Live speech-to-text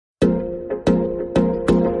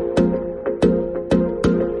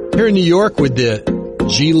here in New York with the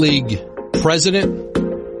G League president,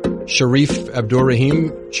 Shareef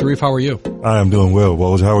Abdur-Rahim. Shareef, how are you? I am doing well,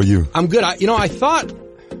 Woj. How are you? I'm good. I thought,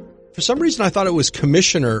 for some reason, I thought it was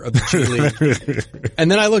commissioner of the G League.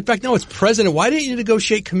 And then I looked back, no, it's president. Why didn't you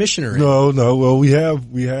negotiate commissioner? No. Well, we have,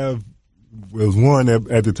 it was one,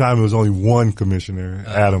 at the time it was only one commissioner,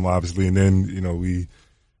 Adam, obviously. And then, we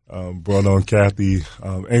brought on Kathy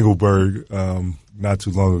Engelberg not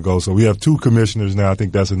too long ago. So we have two commissioners now. I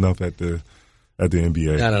think that's enough at the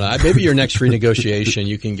NBA. I don't know. Maybe your next renegotiation,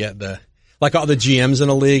 you can get like all the GMs in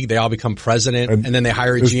a league, they all become president, and then they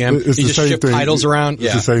hire a GM. You just shift titles around.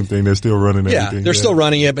 It's the same thing. They're still running everything. Yeah, they're still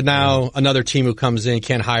running it, but now another team who comes in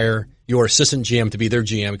can't hire your assistant GM to be their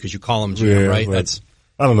GM because you call him GM, right?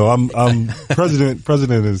 I don't know. I'm president.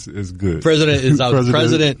 President is good.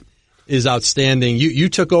 President is outstanding. You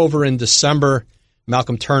took over in December.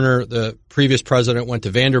 Malcolm Turner, the previous president, went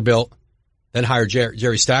to Vanderbilt, then hired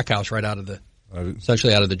Jerry Stackhouse right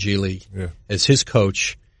essentially out of the G League as his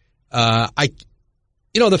coach.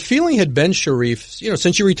 The feeling had been, Shareef,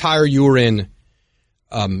 since you retired, you were in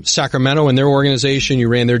Sacramento in their organization. You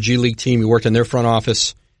ran their G League team. You worked in their front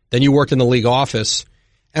office. Then you worked in the league office.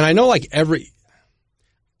 And I know I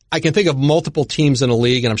can think of multiple teams in the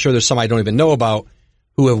league, and I'm sure there's some I don't even know about,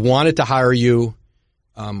 who have wanted to hire you.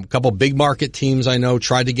 A couple big market teams I know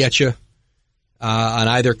tried to get you on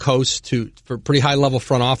either coast for pretty high level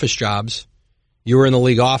front office jobs. You were in the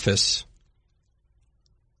league office.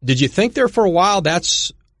 Did you think there for a while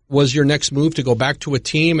was your next move to go back to a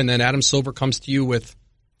team, and then Adam Silver comes to you with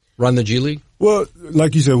run the G League? Well,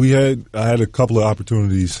 like you said, I had a couple of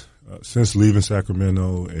opportunities since leaving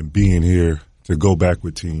Sacramento and being here to go back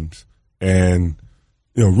with teams, and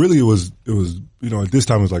really it was at this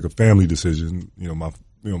time it was like a family decision.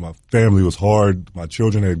 My family was hard. My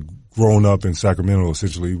children had grown up in Sacramento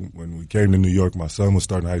essentially. When we came to New York, my son was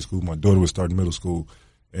starting high school, my daughter was starting middle school,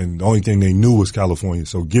 and the only thing they knew was California.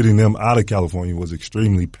 So getting them out of California was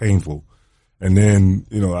extremely painful. And then,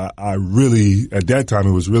 I really, at that time,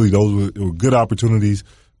 it was really it were good opportunities,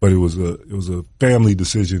 but it was a family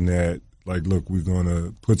decision that, like, look, we're going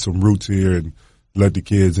to put some roots here and let the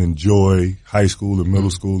kids enjoy high school and middle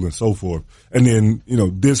school and so forth. And then,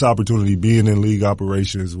 this opportunity being in league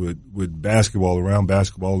operations with basketball, around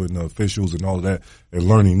basketball and the officials and all of that, and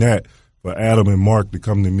learning that, for Adam and Mark to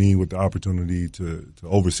come to me with the opportunity to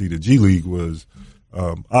oversee the G League was,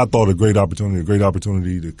 I thought, a great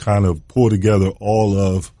opportunity to kind of pull together all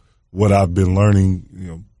of what I've been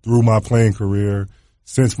learning, through my playing career,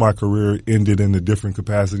 since my career ended in the different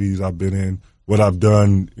capacities I've been in, what I've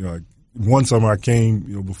done. One summer I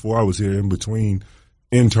came, before I was here, in between,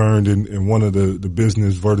 interned in one of the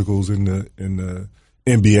business verticals in the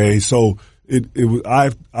NBA. So I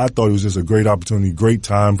thought it was just a great opportunity, great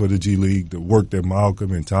time for the G League. The work that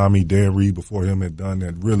Malcolm and Tommy, Dan Reed before him had done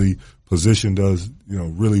that really positioned us,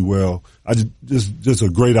 really well. Just a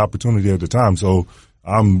great opportunity at the time. So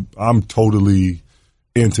I'm totally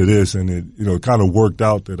into this, and it kind of worked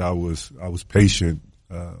out that I was patient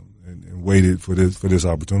and waited for this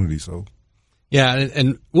opportunity. So yeah,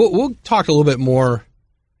 and we'll talk a little bit more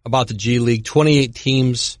about the G League. 28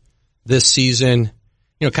 teams this season.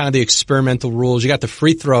 Kind of the experimental rules. You got the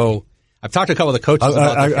free throw. I've talked to a couple of the coaches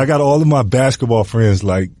about I got all of my basketball friends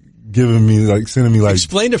sending me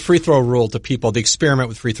explain the free throw rule to people. The experiment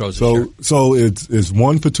with free throws. So it's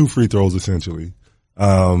 1 for 2 free throws essentially,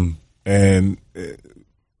 and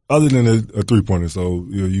other than a 3-pointer. So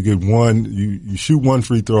you get one, you shoot one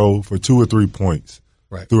free throw for 2 or 3 points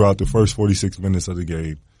throughout the first 46 minutes of the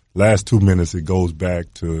game. Last 2 minutes it goes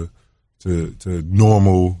back to the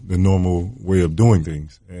normal way of doing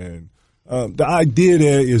things. And the idea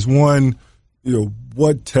there is, one,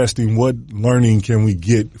 what testing, what learning can we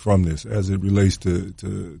get from this as it relates to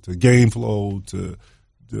game flow, to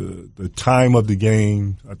the time of the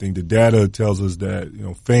game. I think the data tells us that,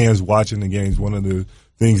 fans watching the games, one of the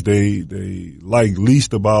things they like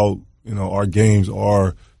least about, our games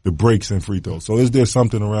are the breaks and free throws. So is there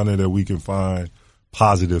something around there that we can find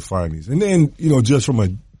positive findings? And then, just from a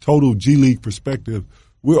total G League perspective,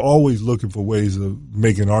 we're always looking for ways of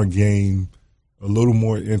making our game a little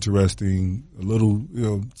more interesting, a little,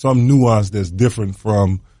 some nuance that's different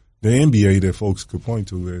from the NBA that folks could point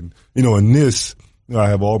to. And, in this, I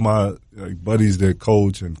have all my buddies that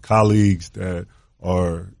coach and colleagues that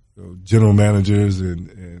are general managers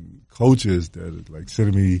and coaches that are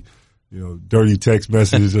sending me, dirty text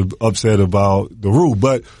messages upset about the rule.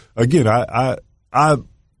 But again, I've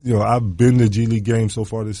been to G League games so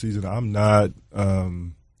far this season. I'm not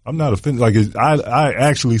offended. I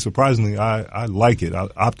actually, surprisingly, I like it.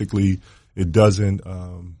 Optically, it doesn't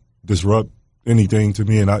disrupt anything to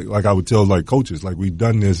me. And I would tell like coaches, like we've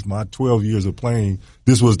done this, my 12 years of playing,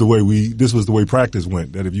 this was the way practice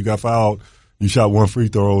went, that if you got fouled, you shot one free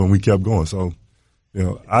throw and we kept going. So,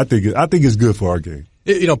 I think it's good for our game.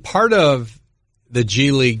 Part of the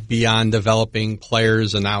G League, beyond developing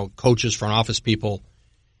players and now coaches, front office people,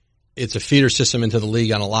 it's a feeder system into the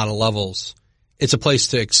league on a lot of levels. It's a place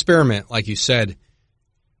to experiment, like you said.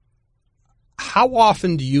 How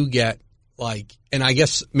often do you get, and I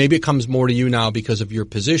guess maybe it comes more to you now because of your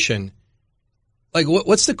position,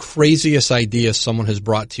 what's the craziest idea someone has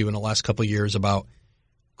brought to you in the last couple of years about,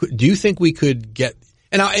 do you think we could get,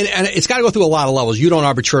 and it's got to go through a lot of levels. You don't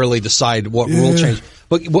arbitrarily decide what rule change,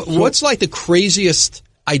 but what's the craziest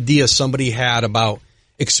idea somebody had about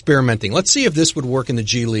experimenting? Let's see if this would work in the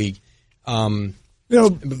G League, and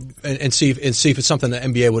see if it's something the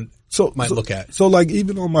NBA might look at. So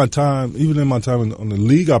even in my time on the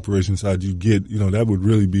league operations side, you get, that would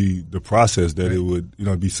really be the process, that it would,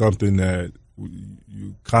 be something that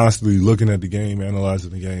you constantly looking at the game,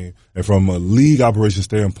 analyzing the game. And from a league operation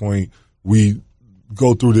standpoint, we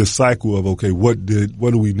go through this cycle of, okay, what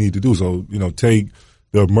do we need to do? So, take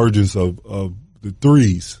the emergence of the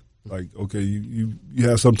threes. Okay, you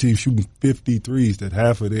have some teams shooting 50 threes that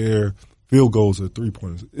half of their field goals are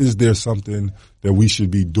 3-pointers. Is there something that we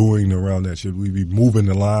should be doing around that? Should we be moving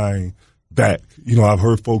the line back? I've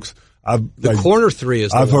heard folks. The corner three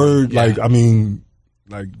is. I've heard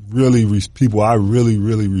really people I really,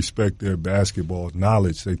 really respect their basketball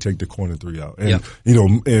knowledge. They take the corner three out, and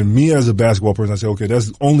and me as a basketball person, I say, okay,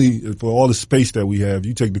 that's only for all the space that we have.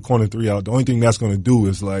 You take the corner three out. The only thing that's going to do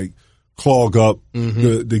is clog up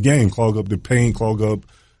the game, clog up the paint, clog up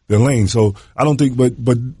the lane. So I don't think, but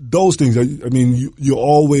those things, you're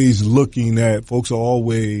always looking at, folks are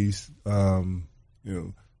always, 1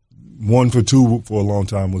 for 2 for a long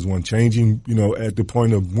time was one, changing, at the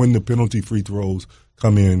point of when the penalty free throws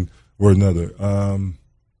come in or another.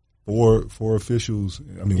 For officials,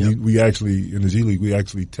 we actually, in the G League, we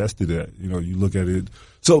actually tested that. You look at it.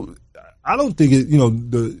 So I don't think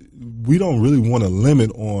we don't really want to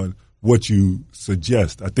limit on what you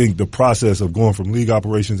suggest. I think the process of going from league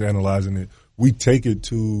operations, analyzing it, we take it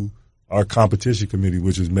to our competition committee,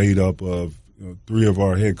 which is made up of 3 of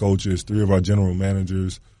our head coaches, 3 of our general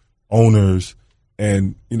managers, owners,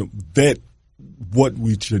 and vet what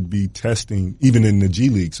we should be testing, even in the G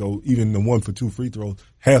League. So even the 1 for 2 free throws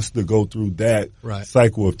has to go through that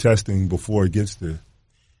cycle of testing before it gets there.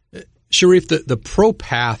 Shareef, the Pro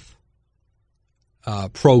Path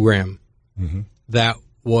program that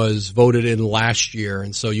was voted in last year,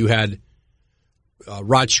 and so you had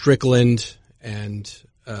Rod Strickland and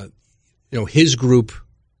his group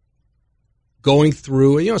going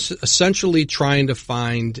through, essentially trying to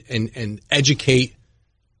find and educate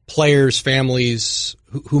players, families,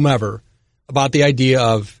 whomever, about the idea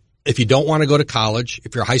of, if you don't want to go to college,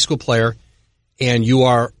 if you're a high school player and you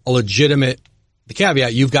are a legitimate, the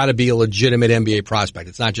caveat, you've got to be a legitimate NBA prospect.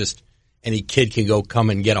 It's not just any kid can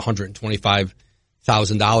come and get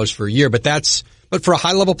 $125,000 for a year, but for a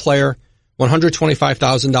high level player,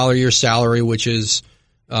 $125,000 a year salary, which is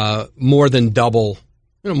more than double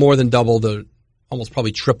the, almost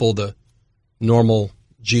probably triple the normal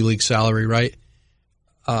G League salary, right?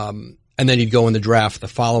 And then you'd go in the draft the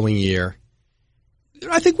following year.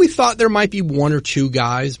 I think we thought there might be 1 or 2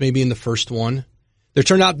 guys, maybe in the first one. There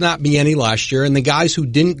turned out not be any last year, and the guys who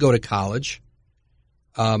didn't go to college,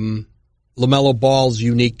 LaMelo Ball's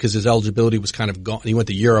unique because his eligibility was kind of gone. He went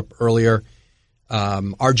to Europe earlier.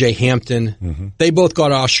 R.J. Hampton, they both got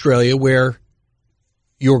to Australia, where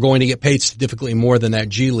you're going to get paid significantly more than that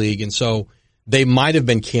G League, and so they might have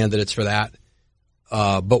been candidates for that,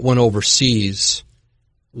 but went overseas.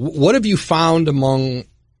 What have you found among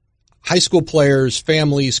high school players,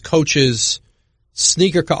 families, coaches,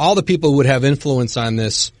 all the people who would have influence on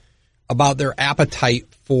this, about their appetite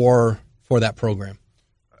for that program?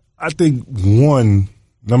 I think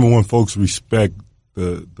number one, folks respect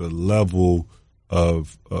the level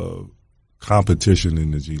of competition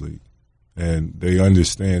in the G League, and they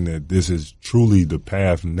understand that this is truly the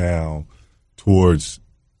path now towards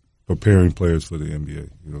preparing players for the NBA.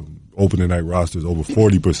 Opening night rosters, over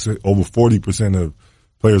 40% of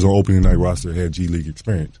players on opening night roster had G League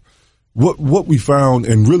experience. What we found,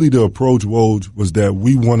 and really the approach, Woj, was that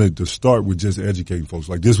we wanted to start with just educating folks.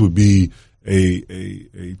 This would be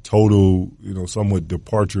a total, somewhat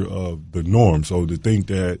departure of the norm. So to think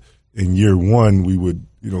that in year 1 we would,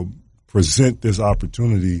 present this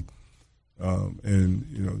opportunity,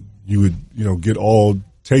 and you would, get all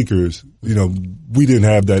takers. We didn't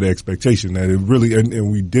have that expectation that it really,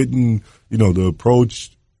 and we didn't. The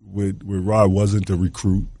approach with Rod wasn't to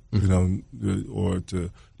recruit. or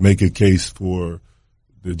to make a case for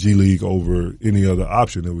the G League over any other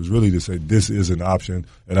option. It was really to say this is an option,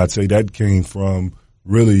 and I'd say that came from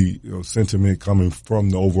really sentiment coming from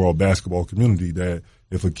the overall basketball community that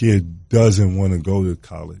if a kid doesn't want to go to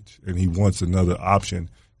college and he wants another option,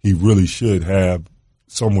 he really should have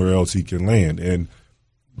somewhere else he can land. And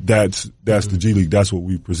that's the G League. That's what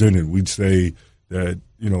we presented. We'd say that,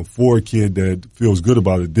 for a kid that feels good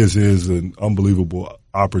about it, this is an unbelievable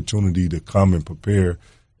opportunity to come and prepare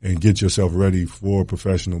and get yourself ready for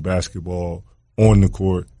professional basketball on the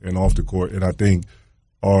court and off the court. And I think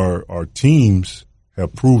our teams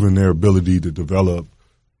have proven their ability to develop,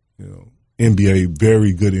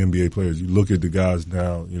 very good NBA players. You look at the guys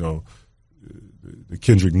now, the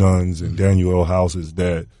Kendrick Nunns and Daniel L. Houses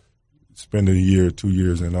that spend a year, 2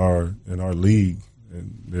 years in our league,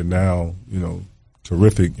 and they're now,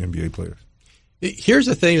 terrific NBA players. Here's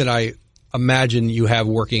the thing that I imagine you have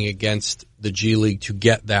working against the G League to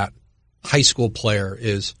get that high school player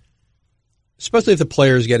is, especially if the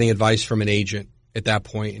player is getting advice from an agent at that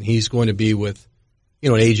point, and he's going to be with,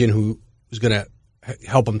 an agent who's going to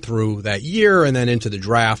help him through that year and then into the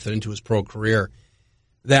draft and into his pro career,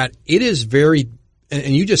 that it is very,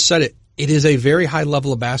 and you just said it, it is a very high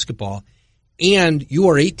level of basketball. And you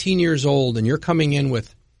are 18 years old and you're coming in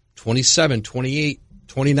with 27, 28,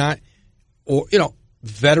 29, or,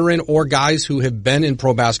 veteran or guys who have been in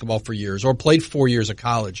pro basketball for years or played 4 years of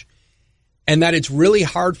college. And that it's really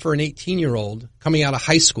hard for an 18-year-old coming out of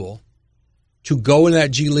high school to go in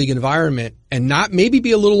that G League environment and not maybe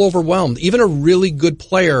be a little overwhelmed, even a really good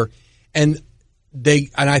player. And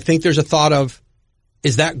I think there's a thought of,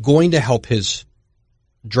 is that going to help his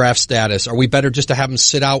draft status? Are we better just to have him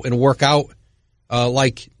sit out and work out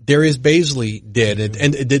like Darius Baisley did?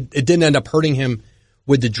 And it didn't end up hurting him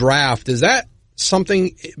with the draft. Is that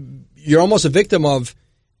something you're almost a victim of?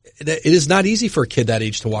 It is not easy for a kid that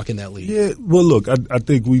age to walk in that league. Yeah, well, look, I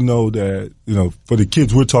think we know that, for the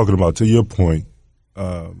kids we're talking about, to your point,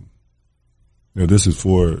 this is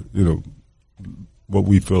for, what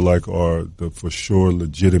we feel like are the for sure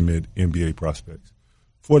legitimate NBA prospects.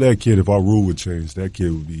 For that kid, if our rule would change, that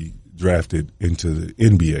kid would be drafted into the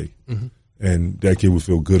NBA. Mm-hmm. And that kid would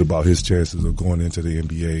feel good about his chances of going into the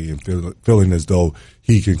NBA and feeling as though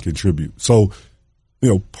he can contribute. So,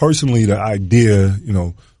 personally, the idea,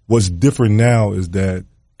 what's different now is that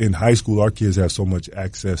in high school, our kids have so much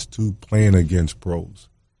access to playing against pros.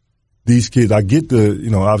 These kids, I get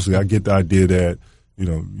obviously I get the idea that,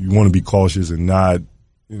 you want to be cautious and not,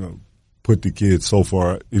 put the kids so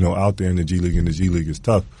far, out there in the G League, and the G League is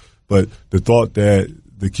tough. But the thought that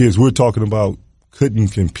the kids we're talking about couldn't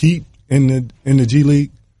compete in the G League,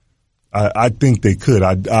 I think they could.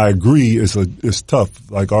 I agree. It's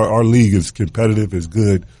tough. Like our league is competitive, it's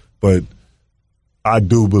good, but I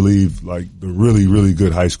do believe like the really, really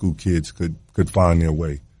good high school kids could find their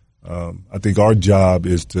way. I think our job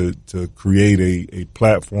is to create a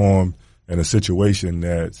platform and a situation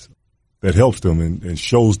that helps them and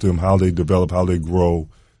shows them how they develop, how they grow.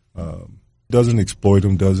 Doesn't exploit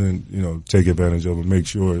them, doesn't take advantage of them. Make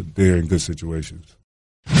sure they're in good situations.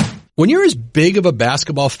 When you're as big of a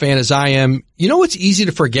basketball fan as I am, it's easy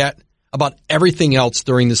to forget about everything else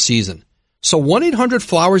during the season. So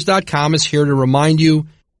 1-800-Flowers.com is here to remind you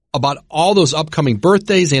about all those upcoming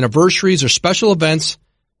birthdays, anniversaries, or special events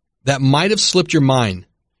that might have slipped your mind.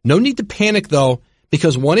 No need to panic, though,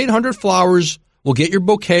 because 1-800-Flowers will get your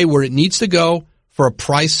bouquet where it needs to go for a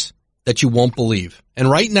price that you won't believe. And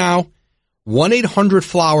right now,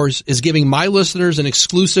 1-800-Flowers is giving my listeners an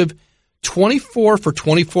exclusive 24 for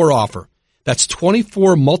 24 offer. That's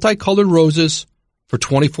 24 multicolored roses for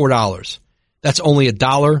 $24. That's only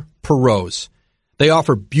 $1 per rose. They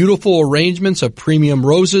offer beautiful arrangements of premium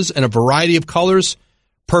roses in a variety of colors,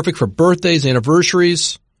 perfect for birthdays,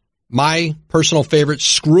 anniversaries, my personal favorite,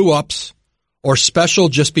 screw-ups, or special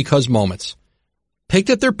just because moments.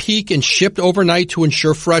 Picked at their peak and shipped overnight to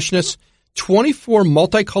ensure freshness, 24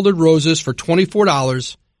 multicolored roses for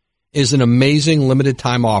 $24 is an amazing limited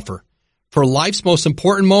time offer. For life's most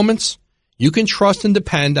important moments, you can trust and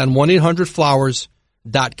depend on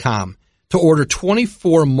 1-800-Flowers.com. To order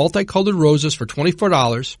 24 multicolored roses for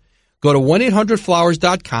 $24, go to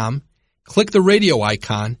 1-800-Flowers.com, click the radio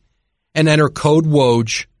icon, and enter code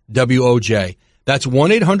WOJ, W-O-J. That's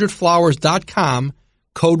 1-800-Flowers.com,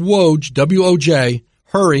 code WOJ, W-O-J.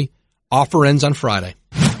 Hurry, offer ends on Friday.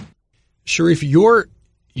 Shareef,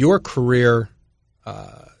 your career,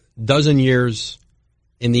 dozen years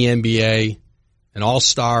in the NBA, an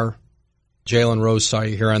all-star. Jalen Rose saw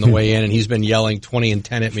you here on the way in, and he's been yelling 20 and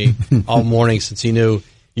 10 at me all morning since he knew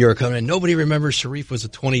you were coming in. Nobody remembers Shareef was a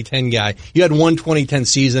 2010 guy. You had one 2010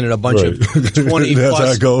 season and a bunch of 20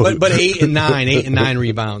 plus, but 8 and 9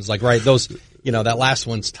 rebounds. Like, right, those, that last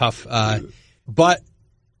one's tough. But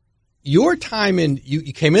your time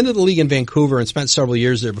you came into the league in Vancouver and spent several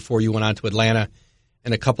years there before you went on to Atlanta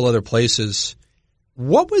and a couple other places.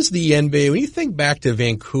 What was the NBA, when you think back to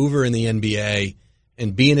Vancouver and the NBA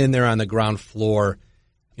and being in there on the ground floor,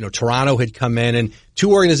 Toronto had come in, and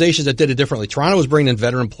two organizations that did it differently. Toronto was bringing in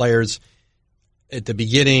veteran players at the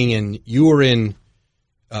beginning, and you were in,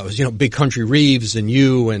 Big Country Reeves and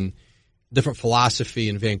you, and different philosophy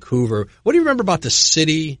in Vancouver. What do you remember about the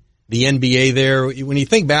city, the NBA there? When you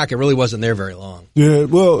think back, it really wasn't there very long. Yeah,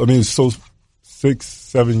 well, I mean, so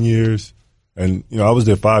 6-7 years, and, I was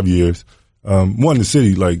there 5 years. One, the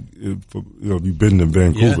city, you've been in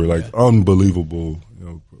Vancouver, unbelievable,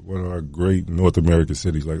 one of our great North American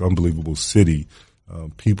cities, unbelievable city.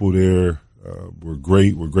 People there were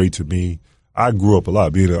great to me. I grew up a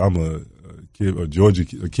lot. I'm a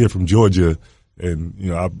kid from Georgia,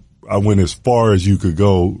 and I went as far as you could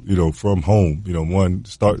go, from home.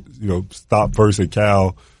 Stop first at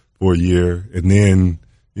Cal for a year, and then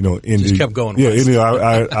just kept going. Yeah,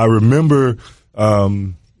 I remember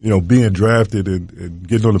being drafted and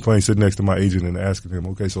getting on the plane, sitting next to my agent and asking him,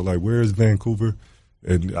 okay, so where is Vancouver?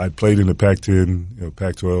 And I played in the Pac-10,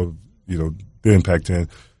 Pac-12, then Pac-10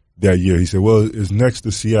 that year. He said, well, it's next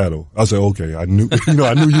to Seattle. I said, okay. I knew,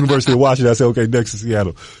 I knew University of Washington. I said, okay, next to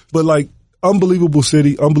Seattle. But unbelievable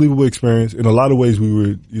city, unbelievable experience. In a lot of ways, we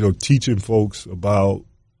were, teaching folks about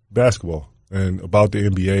basketball and about the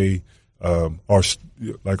NBA.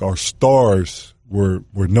 Our stars were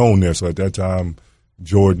known there. So at that time,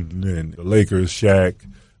 Jordan and the Lakers, Shaq,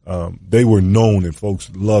 they were known and folks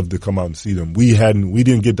loved to come out and see them. We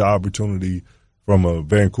didn't get the opportunity from a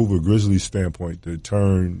Vancouver Grizzlies standpoint to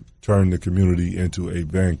turn the community into a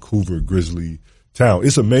Vancouver Grizzly town.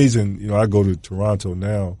 It's amazing. I go to Toronto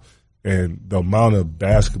now, and the amount of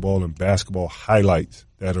basketball and basketball highlights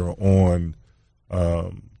that are on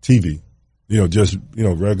TV,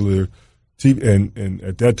 regular TV. And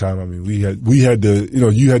at that time, I mean, we had to,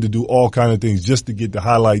 you had to do all kind of things just to get the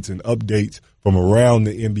highlights and updates from around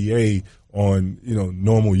the NBA on,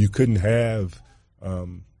 normal. You couldn't have,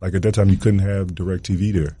 at that time, you couldn't have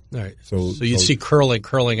DirecTV there. Right. So you'd see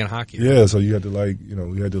curling and hockey. Right? Yeah. So you had to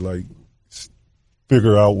we had to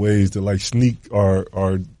figure out ways to sneak our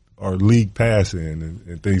league pass in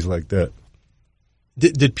and things like that.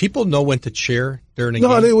 Did people know when to cheer during the game?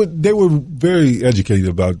 No, they were very educated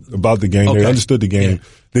about the game. Okay. They understood the game.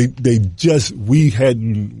 Yeah.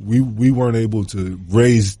 We weren't able to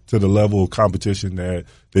raise to the level of competition that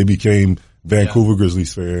they became Vancouver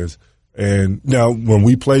Grizzlies fans. And now when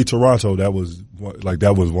we played Toronto, that was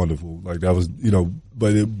wonderful.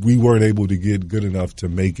 But we weren't able to get good enough to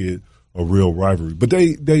make it a real rivalry. But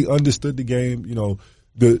they understood the game.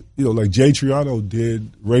 Jay Triano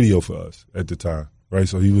did radio for us at the time. Right,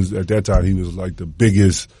 so at that time he was the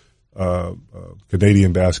biggest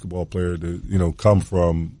Canadian basketball player to come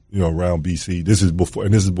from around BC. This is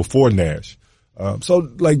before Nash. So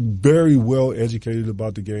very well educated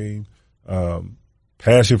about the game,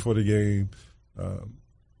 passion for the game,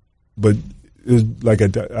 but it's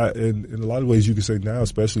in a lot of ways you could say now,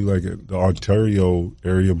 especially the Ontario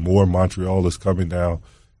area, more Montreal is coming now,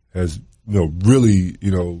 has really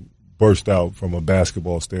burst out from a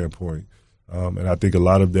basketball standpoint. And I think a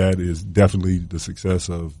lot of that is definitely the success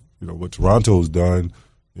of, what Toronto's done,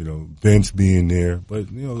 Vince being there. But,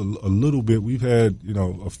 a little bit, we've had,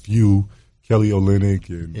 a few, Kelly Olynyk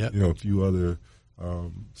and, a few other,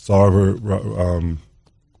 Sarver,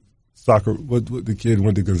 soccer, what the kid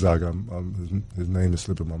went to Gonzaga. His name is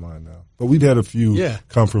slipping my mind now. But we've had a few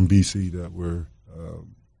come from BC that were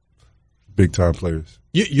big time players.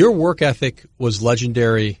 Your work ethic was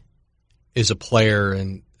legendary as a player,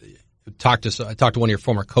 and I talked to one of your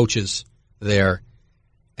former coaches there,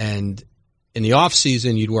 and in the off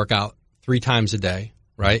season you'd work out 3 times a day,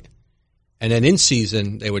 right? And then in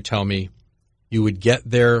season they would tell me you would get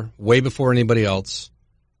there way before anybody else.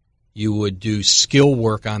 You would do skill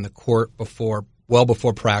work on the court well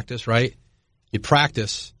before practice, right? You'd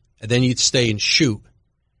practice and then you'd stay and shoot,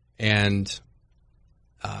 and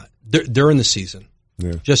during the season,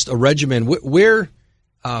 just a regimen where.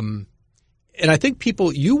 And I think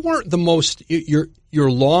you weren't the most, you're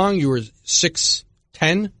long, you were 6'10",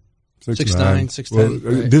 6'9", 6'10". Well,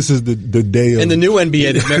 right? This is the day of. In the new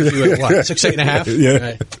NBA, they measure you at what, 6'8.5"?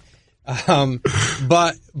 Yeah.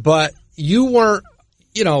 Right. But you weren't,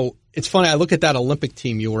 it's funny, I look at that Olympic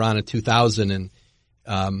team you were on in 2000, and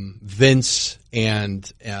Vince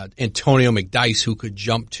and Antonio McDyess, who could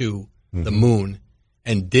jump to the moon.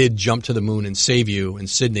 and did jump to the moon and save you in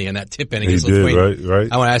Sydney in that tip inning. He did,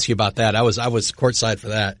 right. I want to ask you about that. I was courtside for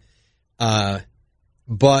that.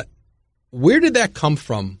 But where did that come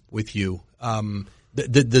from with you?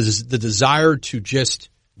 The desire to just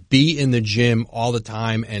be in the gym all the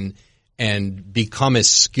time and become as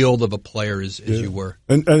skilled of a player as you were.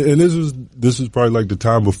 And this was probably like the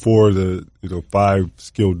time before the 5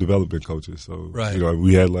 skill development coaches. So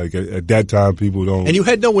we had like at that time people don't. And you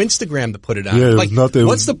had no Instagram to put it on. Yeah, like nothing.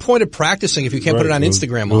 What's the point of practicing if you can't put it on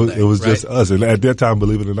Instagram all day? It was just us. And at that time,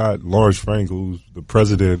 believe it or not, Lawrence Frank, who's the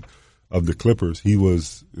president of the Clippers, he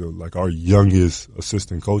was like our youngest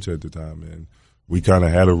assistant coach at the time, and we kind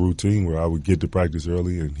of had a routine where I would get to practice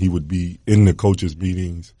early, and he would be in the coaches'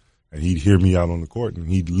 meetings, and he'd hear me out on the court, and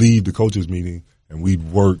he'd lead the coaches' meeting, and we'd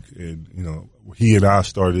work, and he and I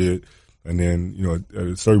started, and then at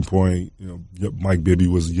a certain point, Mike Bibby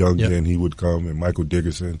was young then, he would come, and Michael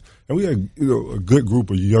Dickerson, and we had a good group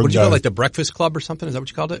of young guys. What did you call it, like the Breakfast Club or something? Is that what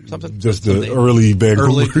you called it? Something? Just the early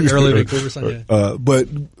Vancouver, early Vancouver, something. Yeah. But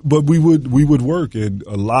we would work, and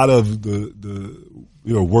a lot of the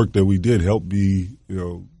work that we did helped me,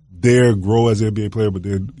 there grow as an NBA player, but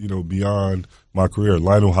then, beyond my career.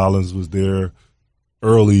 Lionel Hollins was there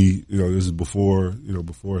early, this is before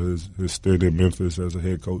his stint in Memphis as a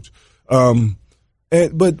head coach.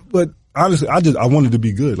 But honestly, I wanted to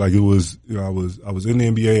be good. Like it was, I was in the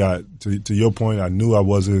NBA. To your point, I knew I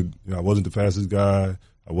wasn't the fastest guy.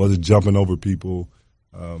 I wasn't jumping over people.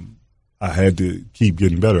 I had to keep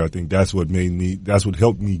getting better. I think that's what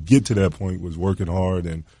helped me get to that point, was working hard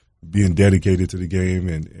and being dedicated to the game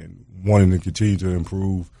and wanting to continue to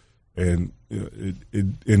improve. And it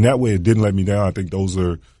in that way, it didn't let me down. I think those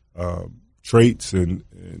are traits and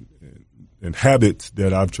habits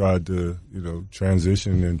that I've tried to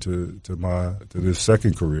transition into this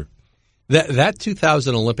second career. That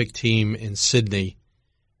 2000 Olympic team in Sydney.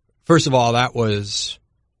 First of all, that was.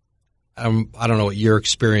 I don't know what your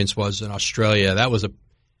experience was in Australia. I was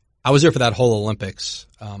there for that whole Olympics.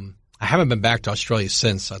 I haven't been back to Australia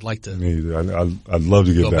since. I'd like to. Me either. I'd love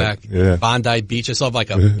to go back. Yeah. Bondi Beach. I still have like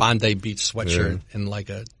a Bondi Beach sweatshirt in like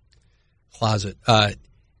a closet.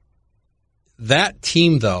 That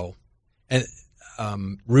team though, and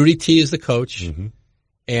Rudy T is the coach,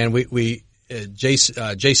 and we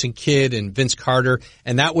Jason Kidd and Vince Carter,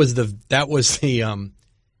 and that was the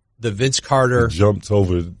Vince Carter jumped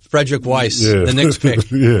over Frederick Weiss, the Knicks pick.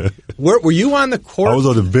 Were you on the court? I was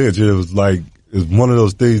on the bench. It was like it's one of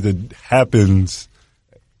those things that happens,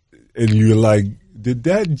 and you're like, "Did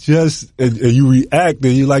that just?" And you react,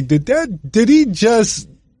 and you're like, "Did he just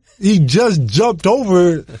jumped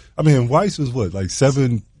over?" I mean, Weiss was what, like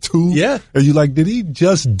 7'2"? Yeah, and you're like, "Did he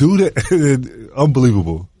just do that?"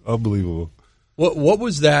 Unbelievable. What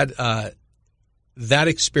was that? That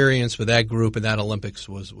experience with that group and that Olympics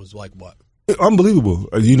was like what? Unbelievable.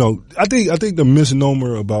 I think the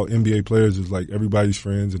misnomer about NBA players is like everybody's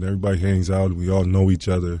friends and everybody hangs out and we all know each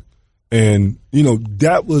other. And,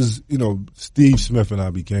 that was, Steve Smith and I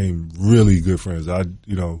became really good friends.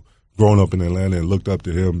 Grown up in Atlanta and looked up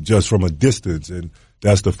to him just from a distance. And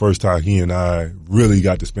that's the first time he and I really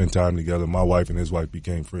got to spend time together. My wife and his wife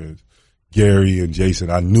became friends. Gary and Jason,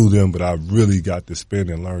 I knew them, but I really got to spend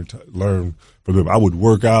and learn from them. I would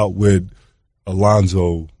work out with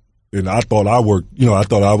Alonzo, and I thought I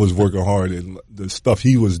was working hard, and the stuff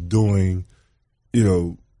he was doing,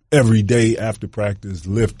 every day after practice,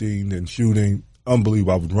 lifting and shooting,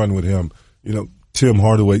 unbelievable. I would run with him, Tim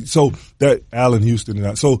Hardaway. So that Allen Houston and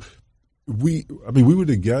I. So we were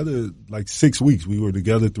together like 6 weeks. We were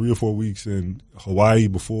together 3 or 4 weeks in Hawaii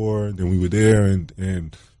before, then we were there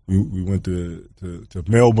and we went to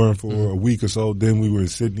Melbourne for a week or so. Then we were in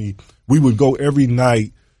Sydney. We would go every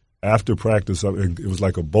night after practice. And it was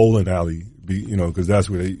like a bowling alley, because that's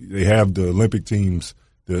where they have the Olympic teams,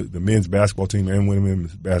 the men's basketball team and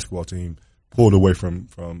women's basketball team pulled away from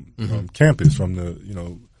campus, from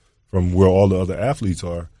where all the other athletes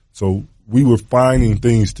are. So we were finding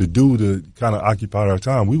things to do to kind of occupy our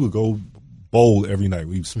time. We would go bowl every night.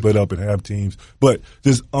 We'd split up and have teams. But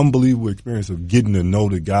this unbelievable experience of getting to know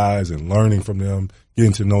the guys and learning from them,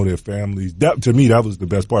 getting to know their families. That, to me, that was the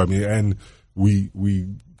best part. I mean, and we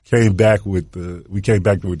came back with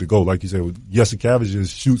the goal. Like you said, Jesse Cavage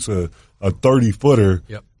shoots a 30-footer.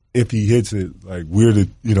 Yep. If he hits it, like we're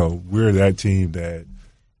that team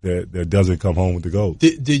that doesn't come home with the goal.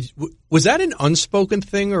 Was that an unspoken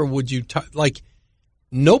thing, or would you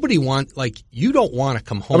nobody you don't want to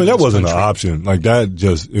come home? I mean, that wasn't an option. Like that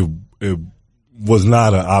it was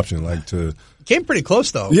not an option. Like to came pretty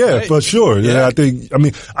close though. Yeah, right? for sure. Yeah, I think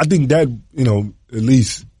that, at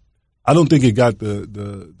least I don't think it got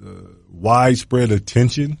the widespread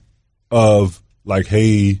attention of like,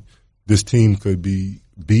 hey, this team could be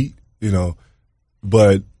beat,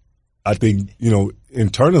 but I think,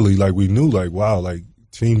 internally, like we knew like, wow, like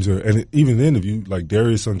teams are, and even then if you, like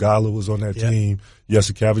Darius Ungala was on that team,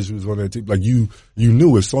 Yesikavich was on that team, like you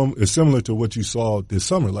knew it's similar to what you saw this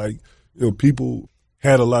summer. Like, people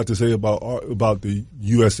had a lot to say about the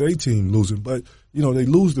USA team losing, but, they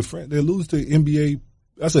lose the NBA.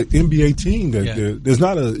 That's an NBA team there's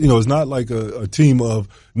not it's not like a team of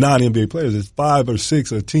non-NBA players. It's 5 or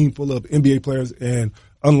 6, a team full of NBA players. And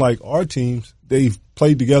unlike our teams, they've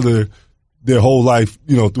played together their whole life,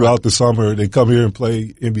 throughout the summer. They come here and play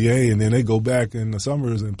NBA, and then they go back in the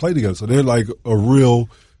summers and play together. So they're like a real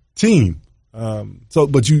team.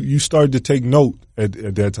 But you started to take note at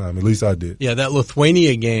that time. At least I did. Yeah, that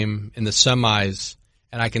Lithuania game in the semis,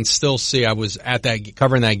 and I can still see, I was at that,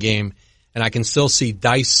 covering that game, and I can still see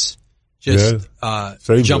Dice just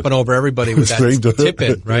jumping over everybody with that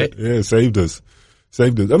tip-in, right? Yeah, it saved us. I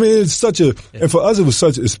mean, it's such a, and for us it was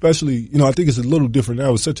such, especially, I think it's a little different now.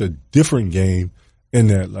 It was such a different game in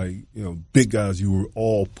that, like, big guys, you were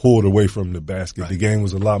all pulled away from the basket. Right. The game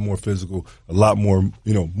was a lot more physical, a lot more,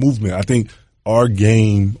 movement. I think our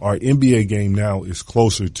NBA game now is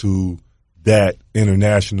closer to that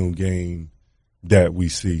international game that we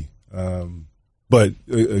see. But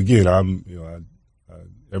again, I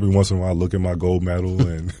every once in a while I look at my gold medal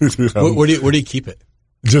and where do you keep it?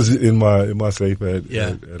 Just in my safe at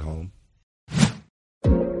home.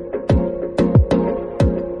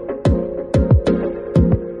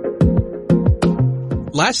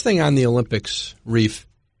 Last thing on the Olympics, Reef,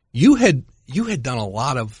 you've been on a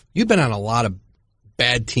lot of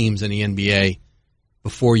bad teams in the NBA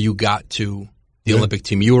before you got to the Olympic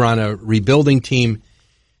team. You were on a rebuilding team,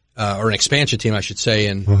 or an expansion team, I should say,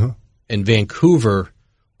 in Vancouver.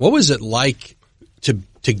 What was it like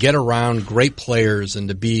to get around great players and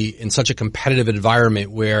to be in such a competitive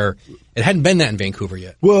environment where it hadn't been that in Vancouver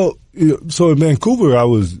yet? Well, so in Vancouver, I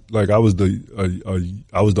was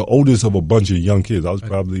the oldest of a bunch of young kids. I was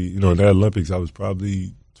probably, in the Olympics, I was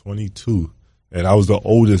probably 22, and I was the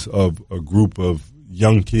oldest of a group of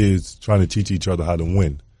young kids trying to teach each other how to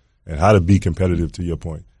win and how to be competitive, to your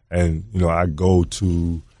point. And, I go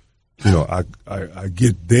to, I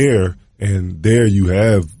get there, and there you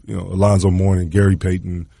have, Alonzo Mourning, Gary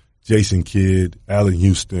Payton, Jason Kidd, Allen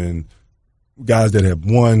Houston, guys that have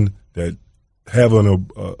won, that have an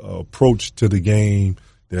approach to the game,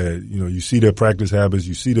 that, you see their practice habits,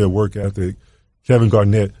 you see their work ethic. Kevin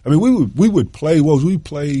Garnett. I mean, we would play, we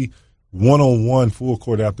play one-on-one full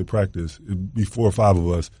court after practice. It'd be 4 or 5 of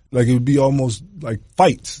us. Like, it would be almost like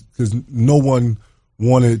fights because no one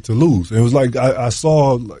wanted to lose. And it was like, I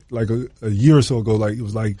saw like a year or so ago, like, it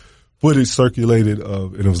was like footage circulated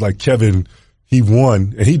and it was like Kevin, he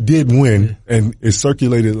won, and he did win, and it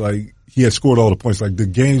circulated like he had scored all the points. Like, the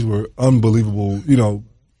games were unbelievable,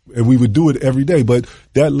 and we would do it every day. But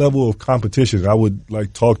that level of competition, I would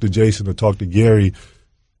like talk to Jason or talk to Gary,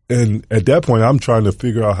 and at that point, I'm trying to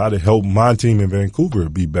figure out how to help my team in Vancouver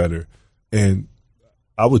be better. And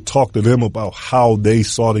I would talk to them about how they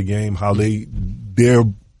saw the game, how their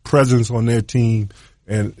presence on their team.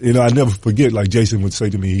 And, I never forget, like Jason would say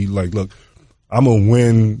to me, he like, look, I'm going to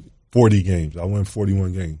win 40 games. I win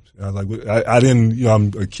 41 games. And I was like, I didn't,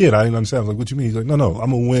 I'm a kid. I didn't understand. I was like, what you mean? He's like, no,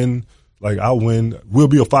 I'm going to win. Like, I'll win. We'll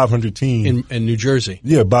be a 500 team. In New Jersey.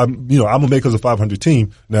 Yeah, I'm going to make us a 500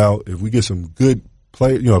 team. Now, if we get some good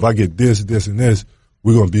play, if I get this, and this,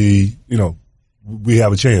 we're going to be, we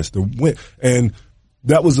have a chance to win. And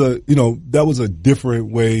that was a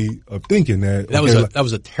different way of thinking. That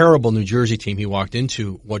was a terrible New Jersey team he walked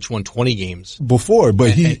into, which won 20 games before.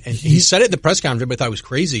 But he said it at the press conference, but I thought it was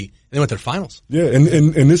crazy. And they went to the finals. Yeah, and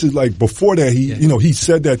this is like before that. He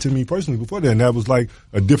said that to me personally before that, and that was like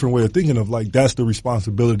a different way of thinking of like that's the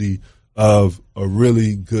responsibility of a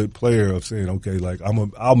really good player of saying, okay, like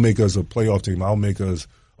I'll make us a playoff team. I'll make us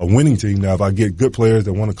a winning team. Now, if I get good players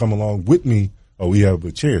that want to come along with me, we have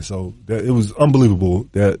a chance. So it was unbelievable,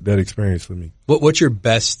 that experience for me. What's your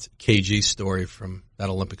best KG story from that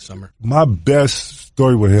Olympic summer? My best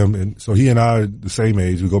story with him, and so he and I are the same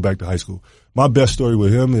age. We go back to high school. My best story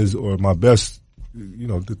with him my best,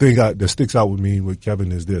 the thing that sticks out with me with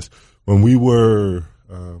Kevin is this. When we were,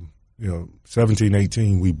 17,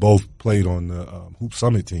 18, we both played on the Hoop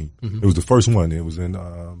Summit team. Mm-hmm. It was the first one. It was in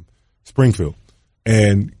Springfield.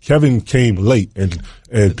 And Kevin came late, and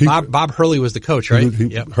people, Bob Hurley was the coach, right?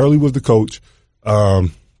 Hurley was the coach,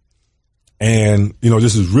 and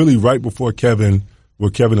this is really right before Kevin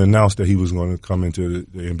announced that he was going to come into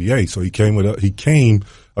the NBA. So he came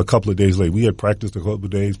a couple of days late. We had practiced a couple of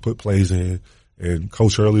days, put plays in, and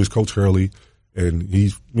Coach Hurley is Coach Hurley, and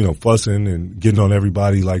he's, fussing and getting on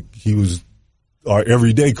everybody like he was our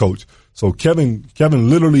everyday coach. So Kevin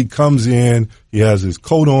literally comes in, he has his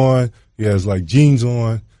coat on, he has like jeans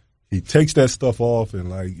on, he takes that stuff off,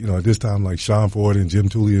 and at this time, like Sean Ford and Jim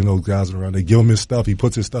Tooley and those guys are around, they give him his stuff, he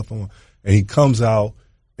puts his stuff on, and he comes out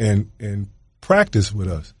and practice with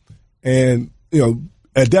us. And,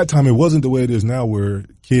 at that time, it wasn't the way it is now where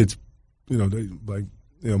kids,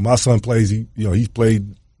 my son plays, he's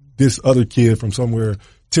played this other kid from somewhere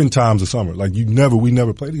 10 times a summer. Like we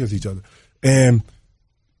never played against each other. And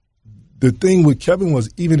the thing with Kevin was,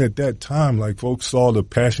 even at that time, like folks saw the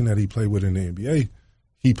passion that he played with in the NBA.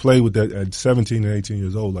 He played with that at 17 and 18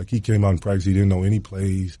 years old. Like he came out in practice, he didn't know any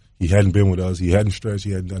plays. He hadn't been with us. He hadn't stretched.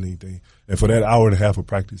 He hadn't done anything. And for that hour and a half of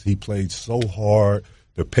practice, he played so hard.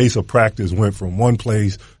 The pace of practice went from one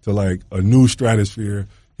place to like a new stratosphere.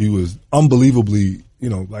 He was unbelievably,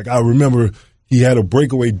 I remember he had a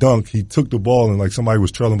breakaway dunk. He took the ball and like somebody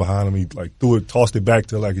was trailing behind him. He like threw it, tossed it back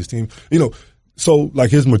to like his team. So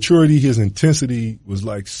like his maturity, his intensity was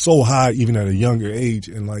like so high even at a younger age.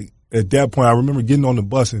 And like at that point, I remember getting on the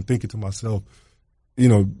bus and thinking to myself,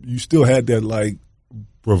 you still had that like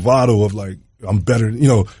bravado of like, I'm better,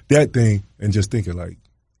 that thing, and just thinking like,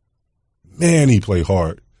 man, he played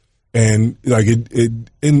hard. And like and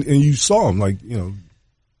you saw him like,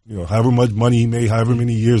 however much money he made, however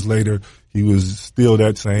many years later, he was still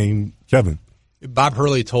that same Kevin. Bob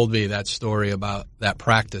Hurley told me that story about that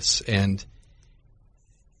practice, and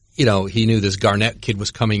he knew this Garnett kid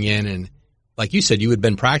was coming in, and like you said, you had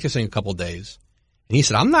been practicing a couple days, and he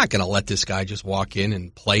said, I'm not going to let this guy just walk in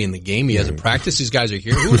and play in the game. He hasn't practiced. These guys are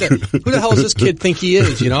here. Who the hell does this kid think he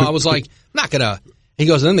is? I was like, I'm not going to. He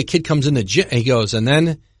goes, and then the kid comes in the gym, and he goes, and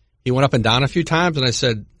then he went up and down a few times, and I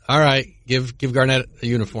said, all right, give Garnett a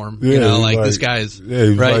uniform. Yeah, this guy's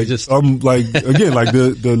right. Like, just again, like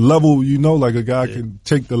the level, like a guy can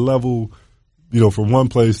take the level, from one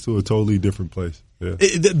place to a totally different place. Yeah.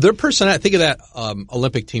 Their personality, think of that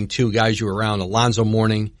Olympic team too, guys you were around, Alonzo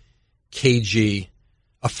Mourning, KG,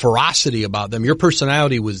 a ferocity about them. Your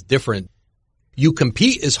personality was different. You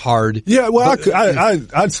compete as hard. Yeah, well,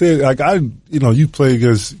 I'd say like you play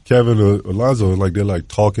against Kevin or Alonzo, like they're like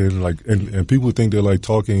talking like, and people think they're like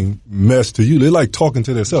talking mess to you. They're like talking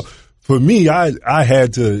to themselves. For me, I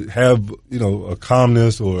had to have a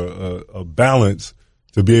calmness or a balance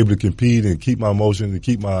to be able to compete and keep my emotion and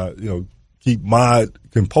keep my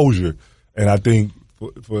composure. And I think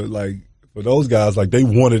for those guys, like they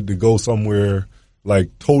wanted to go somewhere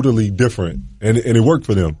like totally different, and it worked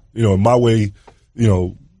for them. My way,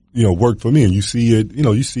 worked for me. And you see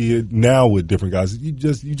it now with different guys. You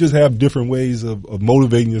just have different ways of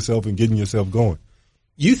motivating yourself and getting yourself going.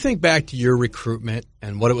 You think back to your recruitment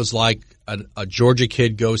and what it was like. A Georgia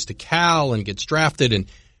kid goes to Cal and gets drafted and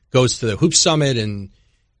goes to the Hoop Summit and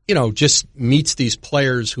just meets these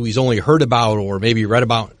players who he's only heard about or maybe read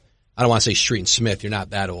about. I don't want to say Street and Smith. You're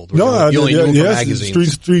not that old. You only knew him from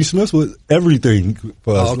magazines. Street Smith was everything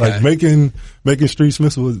for us. Okay. Like making Street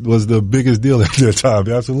Smith was the biggest deal at that time.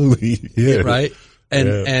 Absolutely, yeah. Right.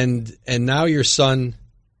 And now your son,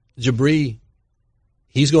 Jabri,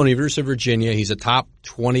 he's going to University of Virginia. He's a top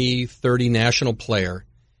 20, 30 national player.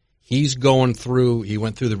 He went through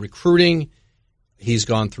the recruiting. He's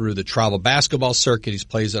gone through the travel basketball circuit. He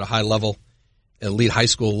plays at a high level, elite high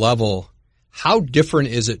school level. How different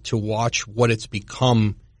is it to watch what it's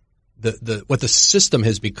become, what the system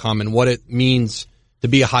has become and what it means to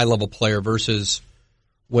be a high level player versus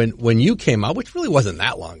when you came out, which really wasn't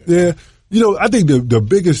that long ago? Yeah. I think the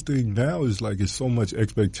biggest thing now is like it's so much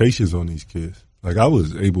expectations on these kids. Like I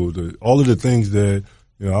was able to, all of the things that,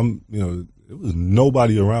 it was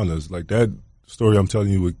nobody around us. Like that story I'm telling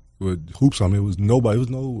you with Hoop Summit, it was nobody. It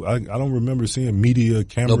was I don't remember seeing media,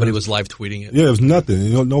 cameras. Nobody was live tweeting it. Yeah, it was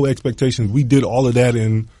nothing. No expectations. We did all of that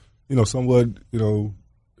in, somewhat,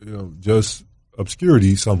 just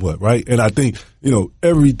obscurity somewhat, right? And I think,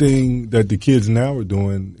 everything that the kids now are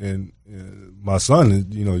doing, and my son,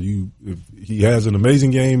 if he has an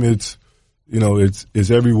amazing game, it's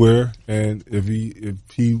everywhere. And if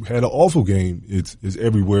he had an awful game, it's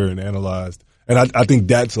everywhere and analyzed. And I think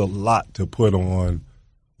that's a lot to put on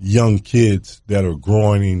young kids that are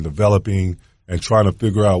growing, developing, and trying to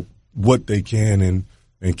figure out what they can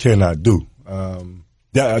and cannot do.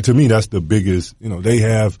 That to me, that's the biggest. They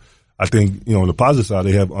have. I think on the positive side,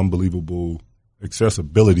 they have unbelievable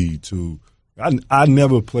accessibility to. I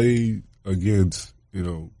never played against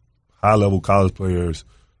high level college players,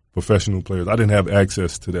 professional players. I didn't have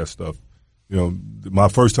access to that stuff. My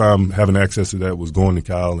first time having access to that was going to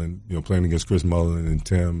Cal and playing against Chris Mullin and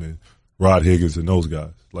Tim and Rod Higgins and those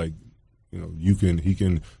guys. Like,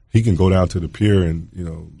 he can go down to the pier and,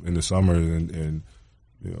 in the summer and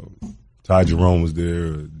Ty Jerome was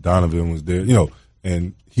there, Donovan was there,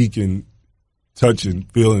 and he can touch and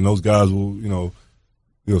feel, and those guys will,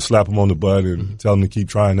 slap him on the butt and tell him to keep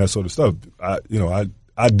trying, that sort of stuff. I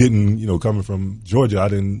didn't, coming from Georgia, I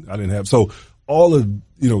didn't have, so all of,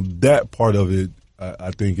 that part of it,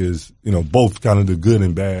 I think is, both kind of the good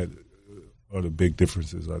and bad are the big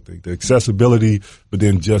differences, I think. The accessibility, but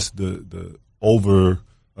then just the over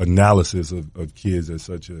analysis of kids at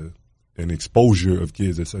such an exposure of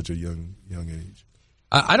kids at such a young age.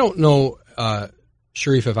 I don't know,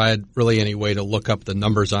 Shareef, if I had really any way to look up the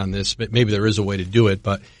numbers on this, but maybe there is a way to do it.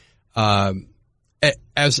 But as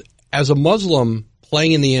a Muslim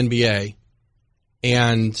playing in the NBA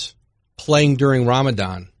and playing during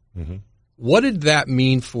Ramadan, what did that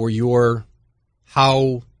mean for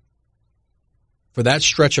for that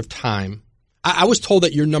stretch of time? I was told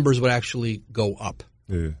that your numbers would actually go up.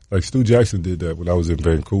 Yeah, like Stu Jackson did that when I was in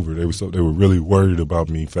Vancouver. They were really worried about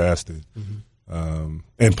me fasting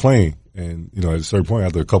and playing. And at a certain point,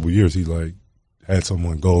 after a couple of years, he had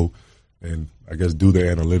someone go and I guess do the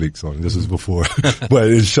analytics on it. This is before, but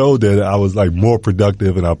it showed that I was more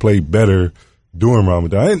productive and I played better during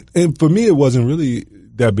Ramadan. And for me, it wasn't really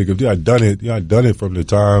that big of a deal. I'd done it from the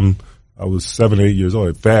time I was 7 or 8 years old.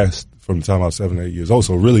 I fast from the time I was 7 or 8 years old.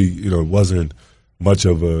 So really, it wasn't much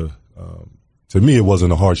of to me, it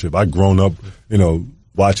wasn't a hardship. I'd grown up,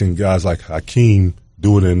 watching guys like Hakeem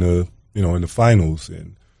do it in the finals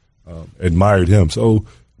and admired him. So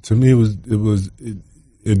to me, it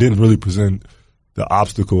didn't really present the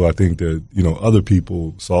obstacle I think that other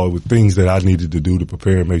people saw with things that I needed to do to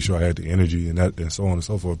prepare and make sure I had the energy and that and so on and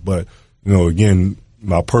so forth. But again,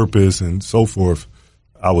 my purpose and so forth,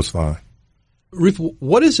 I was fine. Ruth,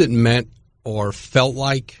 what has it meant or felt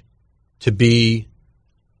like to be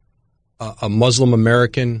a Muslim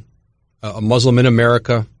American, a Muslim in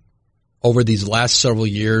America over these last several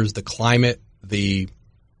years, the climate,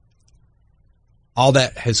 all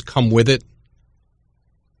that has come with it?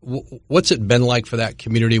 What's it been like for that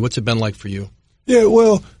community? What's it been like for you? Yeah,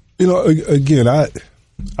 well, again, I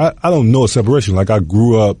don't know a separation. I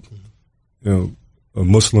grew up, a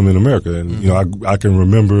Muslim in America, and I can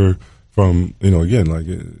remember from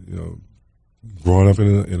growing up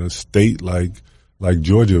in a state like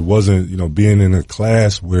Georgia. It wasn't being in a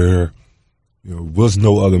class where was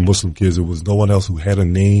no other Muslim kids. It was no one else who had a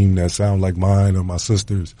name that sounded like mine or my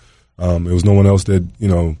sister's. It was no one else that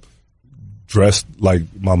dressed like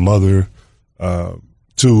my mother.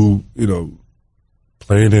 To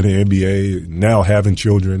playing in the NBA, now having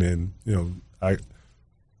children, and I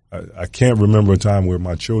can't remember a time where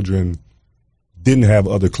my children didn't have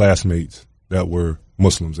other classmates that were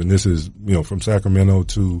Muslims, and this is from Sacramento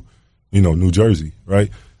to New Jersey,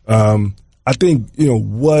 right? I think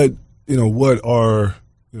what are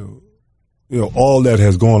all that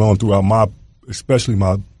has gone on throughout especially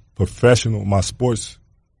my sports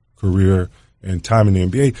career and time in the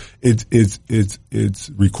NBA. It's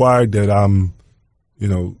required that I'm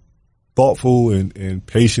thoughtful and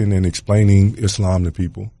patient in explaining Islam to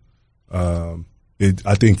people. I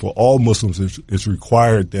think for all Muslims, it's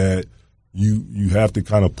required that you have to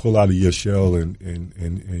kind of pull out of your shell and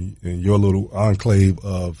your little enclave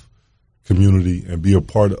of community and be a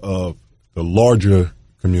part of the larger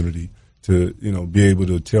community to be able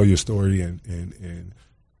to tell your story and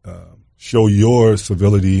show your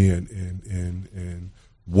civility and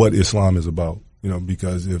what Islam is about.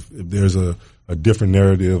 Because if there's a different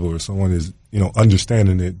narrative or someone is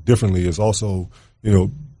understanding it differently, it's also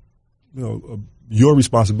your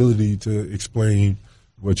responsibility to explain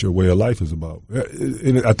what your way of life is about.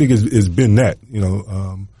 And I think it's been that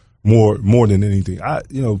more than anything.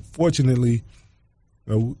 Fortunately,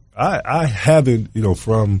 I haven't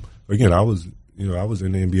from again. I was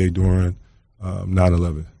in the NBA during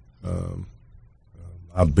 9/11.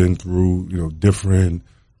 I've been through different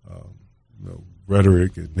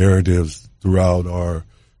rhetoric and narratives throughout our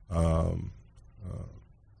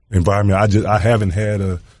environment. I haven't had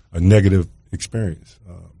a negative experience.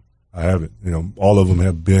 I haven't. All of them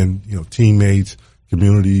have been teammates,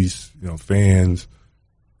 communities, fans,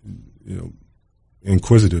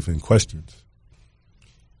 inquisitive and questions.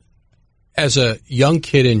 As a young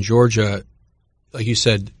kid in Georgia, like you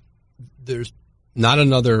said, there's not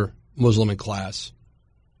another Muslim in class.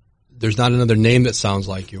 There's not another name that sounds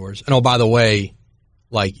like yours. And by the way,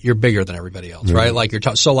 you're bigger than everybody else, right?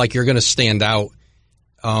 So you're going to stand out.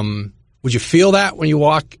 Would you feel that when you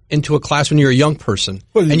walk into a class when you're a young person?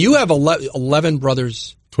 And you have 11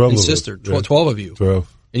 brothers 12 and sisters, 12 of you.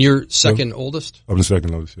 12. And you're second oldest? I'm the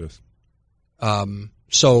second oldest, yes.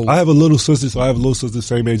 So I have a little sister. So I have a little sister,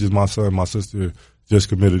 same age as my son. My sister just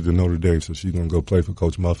committed to Notre Dame, so she's gonna go play for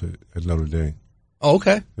Coach Muffet at Notre Dame. Oh,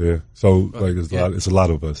 okay. Yeah. So like it's a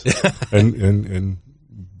lot of us, and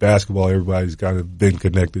basketball. Everybody's kind of been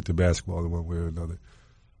connected to basketball in one way or another.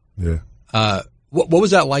 Yeah. What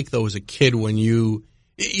was that like though as a kid when you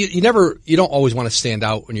don't always want to stand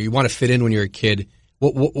out when you want to fit in when you're a kid.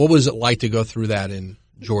 What was it like to go through that in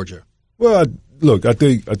Georgia? Well, look, I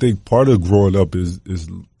think part of growing up is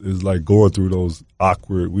like going through those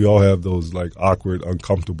awkward. We all have those like awkward,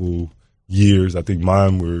 uncomfortable years. I think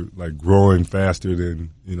mine were like growing faster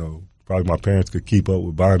than probably my parents could keep up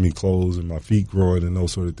with buying me clothes and my feet growing and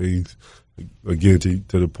those sort of things. Again,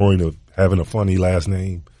 to the point of having a funny last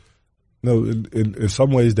name. No, in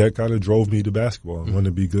some ways that kind of drove me to basketball and wanted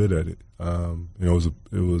to be good at it.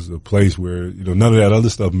 It was a place where none of that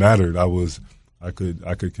other stuff mattered. I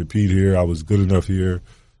could compete here. I was good enough here.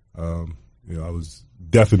 I was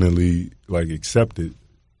definitely like accepted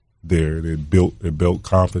there. It built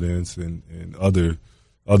confidence and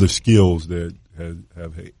other skills that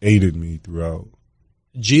have aided me throughout.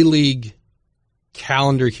 G League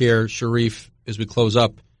calendar here, Shareef, as we close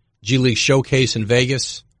up. G League Showcase in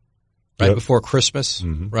Vegas. Right before Christmas,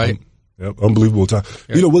 right? Yep, unbelievable time.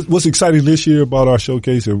 Yeah. What's exciting this year about our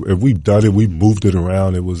showcase, and we've done it, we've moved it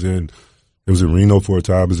around. It was in Reno for a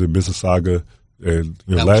time, it was in Mississauga. And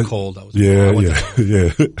that was cold. That was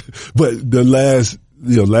cold. But the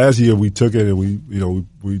last year we took it and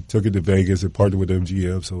we took it to Vegas and partnered with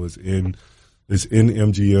MGM, so it's in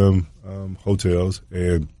MGM hotels,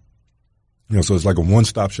 and so it's like a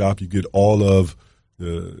one-stop shop. You get all of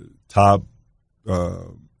the top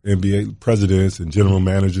NBA presidents and general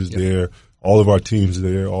managers there, all of our teams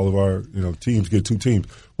there, all of our teams get 2 teams.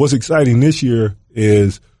 What's exciting this year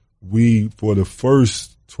is for the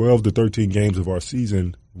first 12 to 13 games of our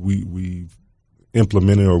season, we've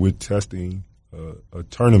implemented or we're testing a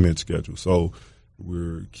tournament schedule. So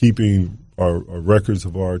we're keeping our records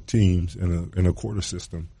of our teams in a quarter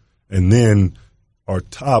system, and then our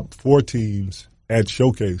top 4 teams at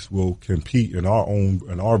Showcase will compete in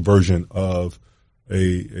our version of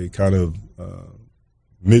a kind of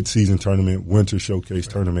mid-season tournament, winter showcase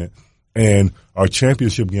tournament, and our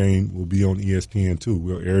championship game will be on ESPN2.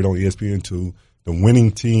 We'll air it on ESPN2. The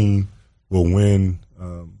winning team will win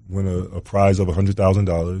a prize of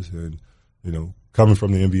 $100,000, and coming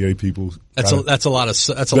from the NBA people, that's a lot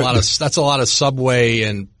of Subway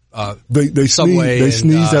and they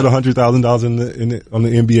sneezed at $100,000 on the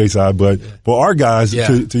NBA side, but for our guys,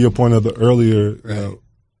 to your point of the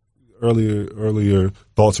earlier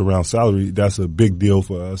thoughts around salary, that's a big deal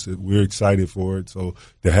for us. We're excited for it. So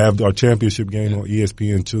to have our championship game on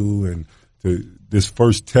ESPN2 and this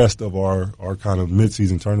first test of our kind of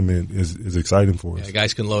midseason tournament is exciting for us. Yeah,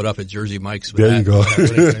 guys can load up at Jersey Mike's. There you go.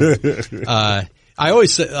 I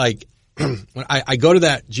always say, like, when I go to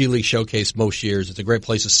that G League Showcase most years, it's a great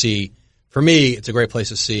place to see. For me, it's a great place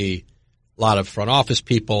to see a lot of front office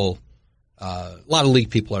people. A lot of league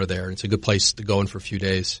people are there. It's a good place to go in for a few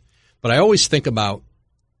days. But I always think about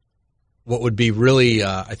what would be really,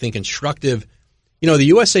 I think, instructive. The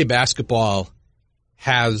USA basketball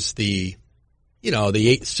has the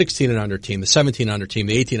 16 and under team, the 17 under team,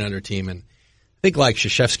 the 18 under team, and I think like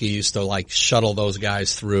Krzyzewski used to like shuttle those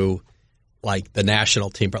guys through like the national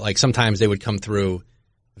team. But like sometimes they would come through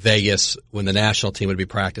Vegas when the national team would be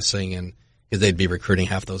practicing, and because they'd be recruiting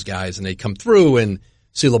half those guys, and they'd come through and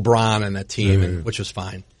see LeBron and that team, which was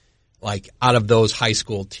fine. Like out of those high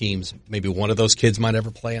school teams, maybe one of those kids might ever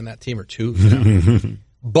play on that team or 2.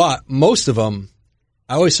 But most of them,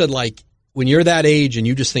 I always said, like, when you're that age and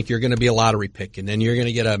you just think you're going to be a lottery pick and then you're going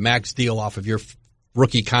to get a max deal off of your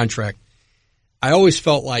rookie contract, I always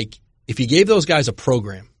felt like if you gave those guys a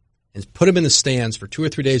program and put them in the stands for 2 or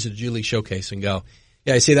 3 days at the G League Showcase and go,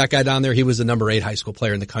 yeah, I see that guy down there. He was the number 8 high school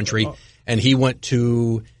player in the country, and he went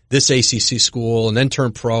to this ACC school and then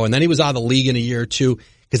turned pro, and then he was out of the league in a year or 2.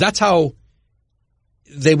 Because that's how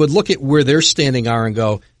they would look at where their standing are and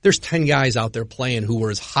go, there's 10 guys out there playing who were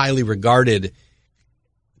as highly regarded.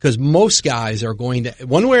 Because most guys are going to,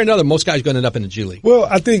 one way or another, most guys are going to end up in the G League. Well,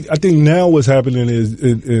 I think now what's happening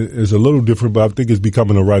is a little different, but I think it's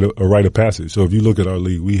becoming a rite of passage. So if you look at our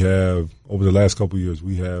league, we have, over the last couple of years,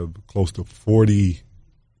 we have close to 40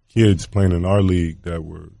 kids playing in our league that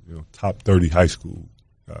were top 30 high school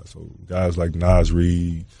guys. So guys like Nas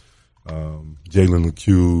Reed, Jalen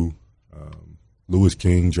LeCue, Lewis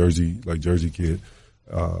King, Jersey kid.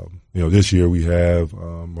 This year we have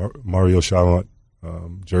Mario Chalant,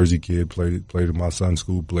 Jersey kid, played at my son's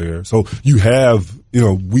school, Blair. So you have,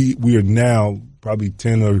 we are now probably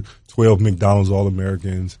 10 or 12 McDonald's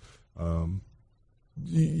All-Americans.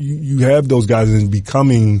 you have those guys and it's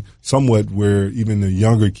becoming somewhat where even the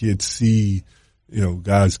younger kids see,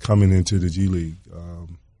 guys coming into the G League,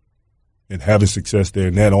 and having success there,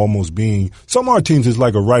 and that almost being, some of our teams is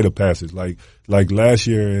like a rite of passage. Like last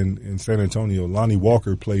year in San Antonio, Lonnie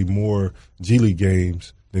Walker played more G League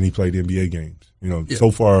games than he played NBA games.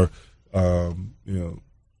 So far,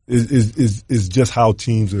 is just how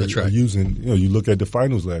teams are using. You look at the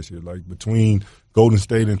finals last year, like between Golden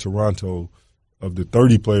State and Toronto, of the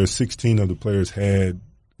 30 players, 16 of the players had,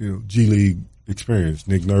 G League experience.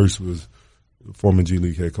 Nick Nurse was a former G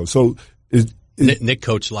League head coach. So Nick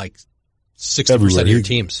coached like 60% of your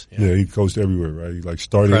teams. Yeah, he coached everywhere, right? He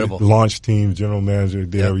started, launched teams, general manager,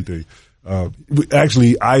 did everything.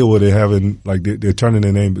 Actually, Iowa, they're turning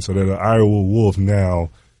their name, so they're the Iowa Wolf now.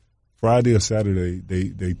 Friday or Saturday,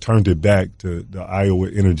 they turned it back to the Iowa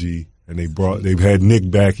Energy, and they've had Nick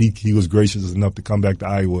back. He was gracious enough to come back to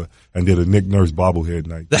Iowa and did a Nick Nurse bobblehead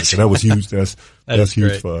night. So that was huge. That's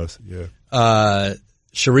huge for us. Yeah.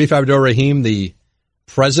 Shareef Abdur-Rahim, the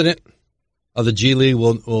president of the G League,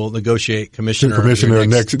 will negotiate commissioner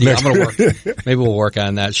next. I'm going to work. Maybe we'll work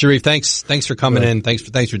on that. Shareef, thanks for coming in. Thanks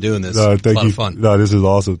for doing this. Thank you. A lot of fun. No, this is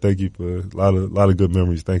awesome. Thank you for a lot of good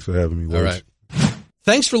memories. Thanks for having me. All right.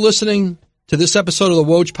 Thanks for listening to this episode of the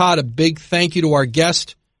Woj Pod. A big thank you to our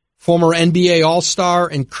guest, former NBA All-Star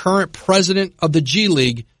and current president of the G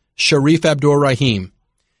League, Shareef Abdur-Rahim.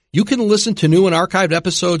 You can listen to new and archived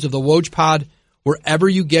episodes of the Woj Pod wherever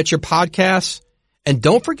you get your podcasts. And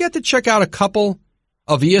don't forget to check out a couple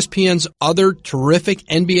of ESPN's other terrific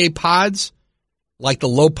NBA pods, like The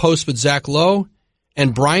Low Post with Zach Lowe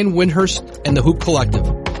and Brian Windhurst and the Hoop Collective.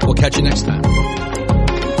 We'll catch you next time.